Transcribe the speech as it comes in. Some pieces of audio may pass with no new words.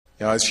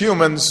As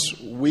humans,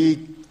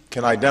 we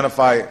can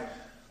identify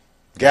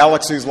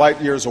galaxies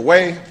light years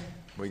away.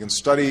 We can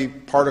study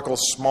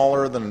particles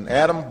smaller than an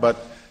atom, but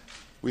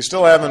we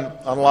still haven't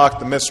unlocked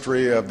the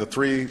mystery of the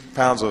 3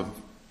 pounds of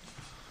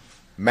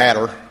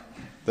matter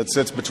that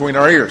sits between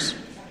our ears.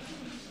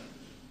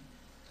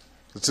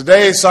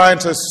 Today,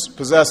 scientists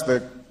possess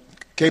the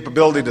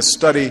capability to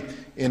study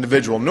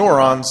individual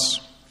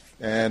neurons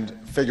and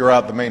figure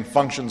out the main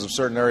functions of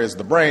certain areas of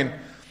the brain.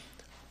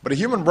 But a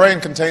human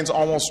brain contains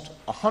almost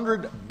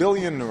 100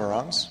 billion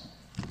neurons,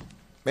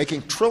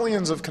 making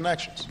trillions of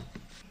connections.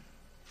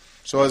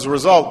 So as a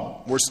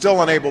result, we're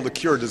still unable to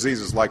cure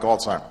diseases like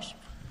Alzheimer's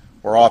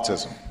or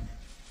autism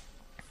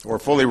or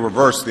fully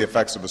reverse the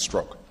effects of a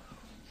stroke.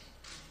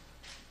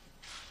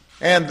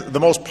 And the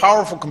most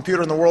powerful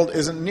computer in the world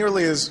isn't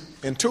nearly as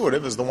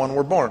intuitive as the one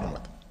we're born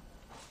with.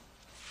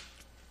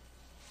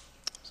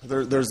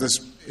 So there's this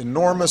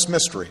enormous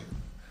mystery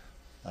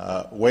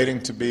waiting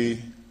to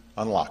be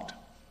unlocked.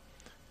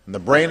 And the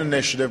Brain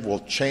Initiative will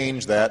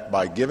change that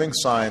by giving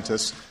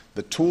scientists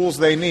the tools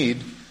they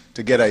need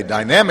to get a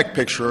dynamic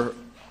picture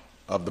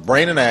of the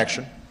brain in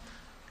action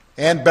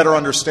and better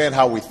understand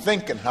how we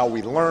think and how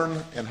we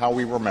learn and how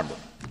we remember.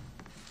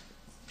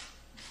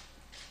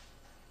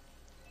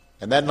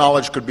 And that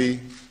knowledge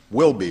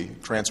will be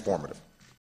transformative.